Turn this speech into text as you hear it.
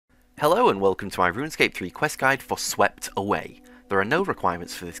Hello and welcome to my RuneScape 3 quest guide for Swept Away. There are no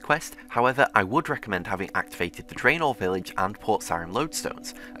requirements for this quest, however I would recommend having activated the Draenor Village and Port Sarim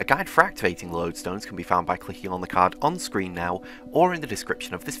lodestones. A guide for activating the lodestones can be found by clicking on the card on screen now or in the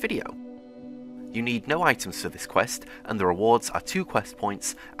description of this video. You need no items for this quest, and the rewards are 2 quest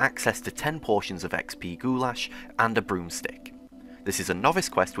points, access to 10 portions of XP Goulash, and a broomstick. This is a novice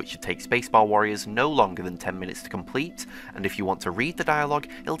quest which should take Spacebar Warriors no longer than 10 minutes to complete, and if you want to read the dialogue,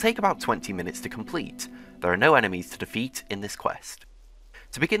 it'll take about 20 minutes to complete. There are no enemies to defeat in this quest.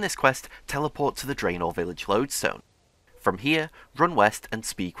 To begin this quest, teleport to the Draenor Village lodestone. From here, run west and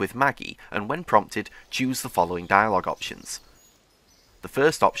speak with Maggie, and when prompted, choose the following dialogue options. The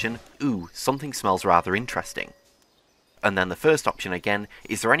first option, ooh, something smells rather interesting. And then the first option again,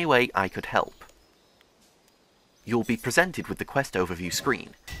 is there any way I could help? You'll be presented with the quest overview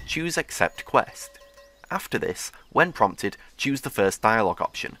screen. Choose Accept Quest. After this, when prompted, choose the first dialogue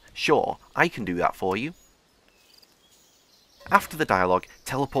option. Sure, I can do that for you. After the dialogue,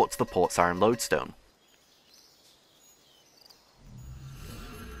 teleport to the Port Sarim lodestone.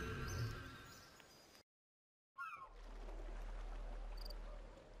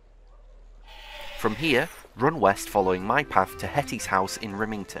 From here, run west following my path to Hetty's house in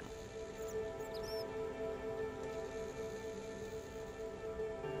Rimington.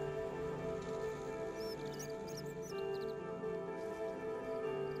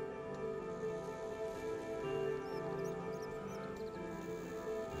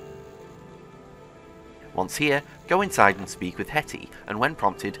 Once here, go inside and speak with Hetty, and when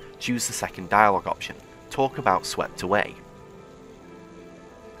prompted, choose the second dialogue option, talk about Swept Away.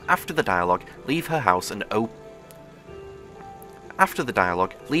 After the dialogue, leave her house and open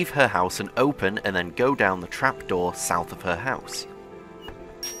and then go down the trapdoor south of her house.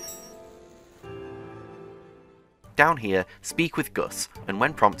 Down here, speak with Gus, and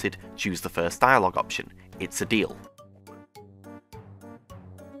when prompted, choose the first dialogue option, it's a deal.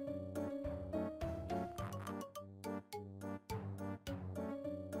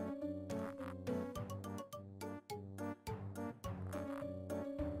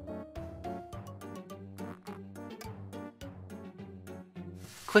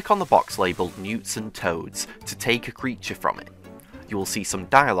 Click on the box labelled Newts and Toads to take a creature from it. You will see some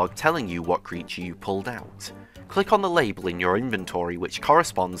dialogue telling you what creature you pulled out. Click on the label in your inventory which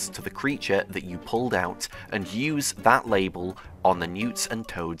corresponds to the creature that you pulled out and use that label on the Newts and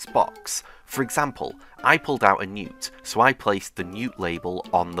Toads box. For example, I pulled out a newt, so I placed the newt label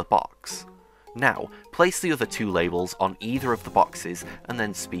on the box. Now, place the other 2 labels on either of the boxes and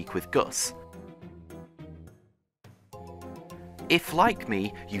then speak with Gus. If, like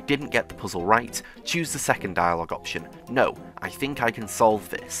me, you didn't get the puzzle right, choose the second dialogue option. No, I think I can solve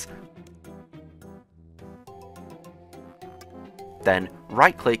this. Then,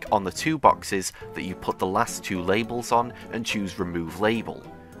 right-click on the 2 boxes that you put the last 2 labels on and choose Remove Label.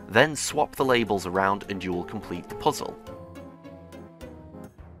 Then swap the labels around and you will complete the puzzle.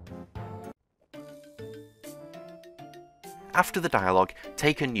 After the dialogue,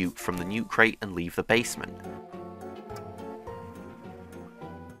 take a newt from the newt crate and leave the basement.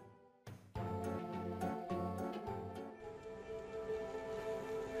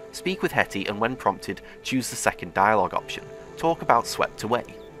 Speak with Hetty and when prompted, choose the second dialogue option, talk about Swept Away.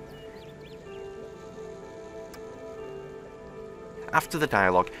 After the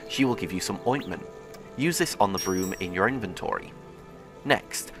dialogue, she will give you some ointment. Use this on the broom in your inventory.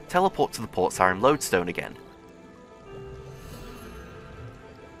 Next, teleport to the Port Sarim lodestone again.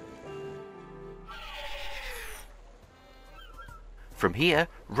 From here,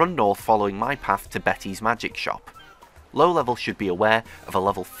 run north following my path to Betty's magic shop. Low level should be aware of a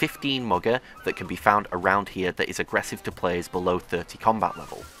level 15 mugger that can be found around here that is aggressive to players below 30 combat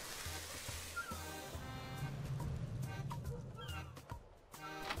level.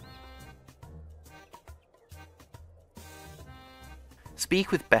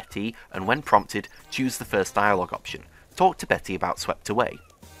 Speak with Betty and when prompted, choose the first dialogue option, talk to Betty about Swept Away.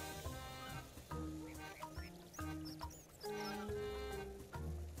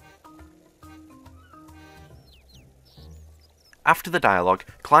 After the dialogue,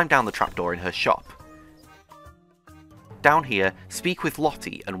 climb down the trapdoor in her shop. Down here, speak with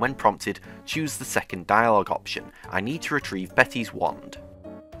Lottie and when prompted, choose the second dialogue option. I need to retrieve Betty's wand.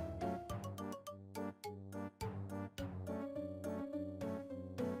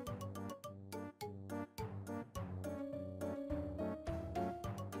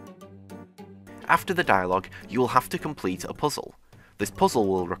 After the dialogue, you will have to complete a puzzle. This puzzle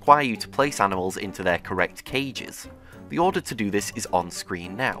will require you to place animals into their correct cages. The order to do this is on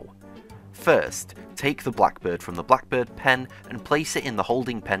screen now. First, take the blackbird from the blackbird pen and place it in the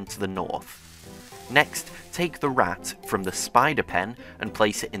holding pen to the north. Next, take the rat from the spider pen and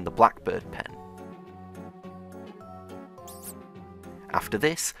place it in the blackbird pen. After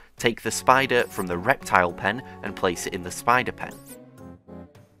this, take the spider from the reptile pen and place it in the spider pen.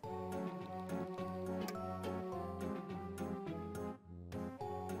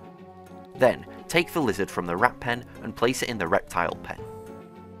 Then, take the lizard from the rat pen and place it in the reptile pen.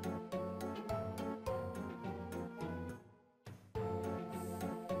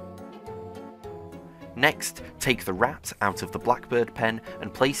 Next, take the rat out of the blackbird pen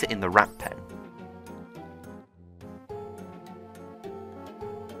and place it in the rat pen.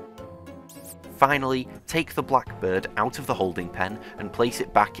 Finally, take the blackbird out of the holding pen and place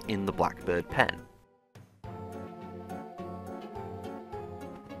it back in the blackbird pen.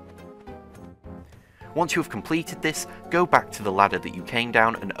 Once you have completed this, go back to the ladder that you came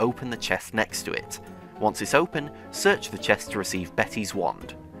down and open the chest next to it. Once it's open, search the chest to receive Betty's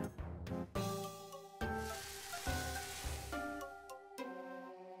wand.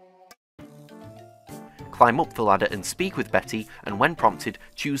 Climb up the ladder and speak with Betty, and when prompted,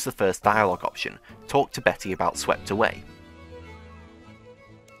 choose the first dialogue option. Talk to Betty about Swept Away.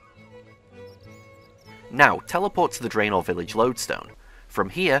 Now, teleport to the Draenor Village lodestone. From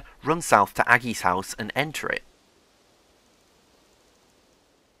here, run south to Aggie's house and enter it.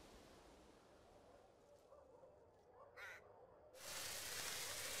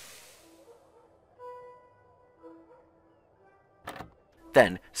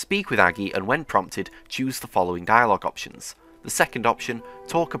 Then, speak with Aggie and when prompted, choose the following dialogue options. The second option,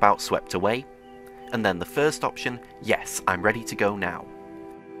 talk about Swept Away. And then the first option, yes, I'm ready to go now.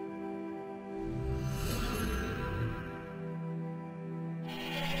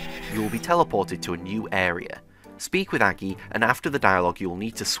 You will be teleported to a new area. Speak with Aggie, and after the dialogue you will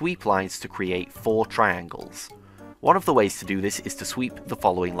need to sweep lines to create 4 triangles. One of the ways to do this is to sweep the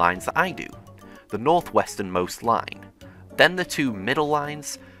following lines that I do. The northwesternmost line, then the 2 middle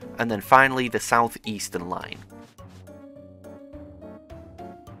lines, and then finally the southeastern line.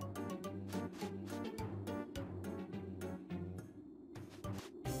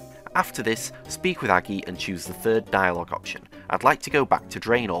 After this, speak with Aggie and choose the third dialogue option. I'd like to go back to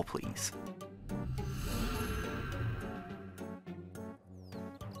Draenor, please.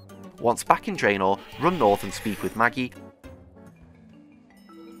 Once back in Draenor, run north and speak with Maggie.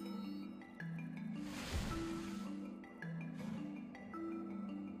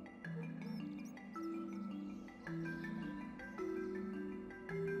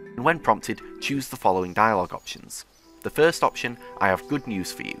 And when prompted, choose the following dialogue options. The first option, I have good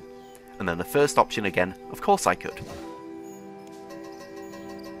news for you. And then the first option again, of course I could.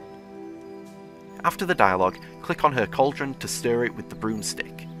 After the dialogue, click on her cauldron to stir it with the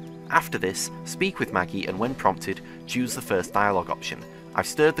broomstick. After this, speak with Maggie and when prompted, choose the first dialogue option. I've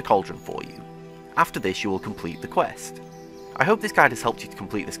stirred the cauldron for you. After this, you will complete the quest. I hope this guide has helped you to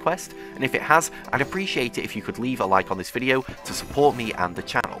complete this quest, and if it has, I'd appreciate it if you could leave a like on this video to support me and the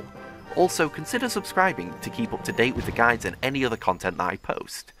channel. Also, consider subscribing to keep up to date with the guides and any other content that I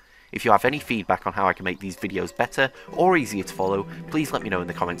post. If you have any feedback on how I can make these videos better or easier to follow, please let me know in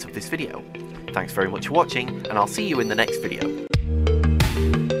the comments of this video. Thanks very much for watching, and I'll see you in the next video.